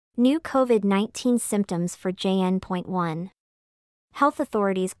New COVID-19 symptoms for JN.1. Health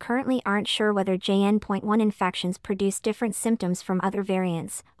authorities currently aren't sure whether JN.1 infections produce different symptoms from other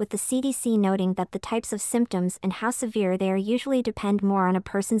variants, with the CDC noting that the types of symptoms and how severe they are usually depend more on a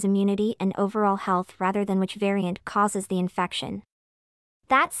person's immunity and overall health rather than which variant causes the infection.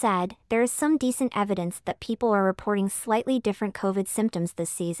 That said, there is some decent evidence that people are reporting slightly different COVID symptoms this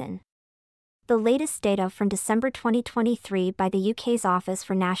season. The latest data from December 2023 by the UK's Office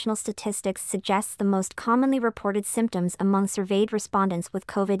for National Statistics suggests the most commonly reported symptoms among surveyed respondents with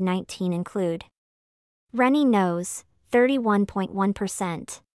COVID-19 include runny nose,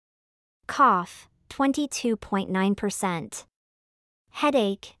 31.1%, cough, 22.9%,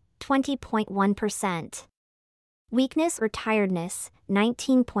 headache, 20.1%, weakness or tiredness,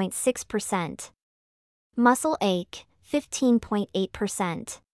 19.6%, muscle ache,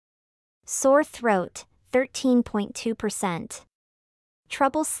 15.8%. Sore throat, 13.2%.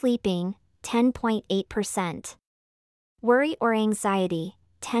 Trouble sleeping, 10.8%. Worry or anxiety,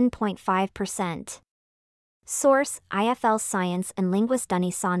 10.5%. Source: IFL Science and Linguist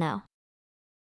SANON.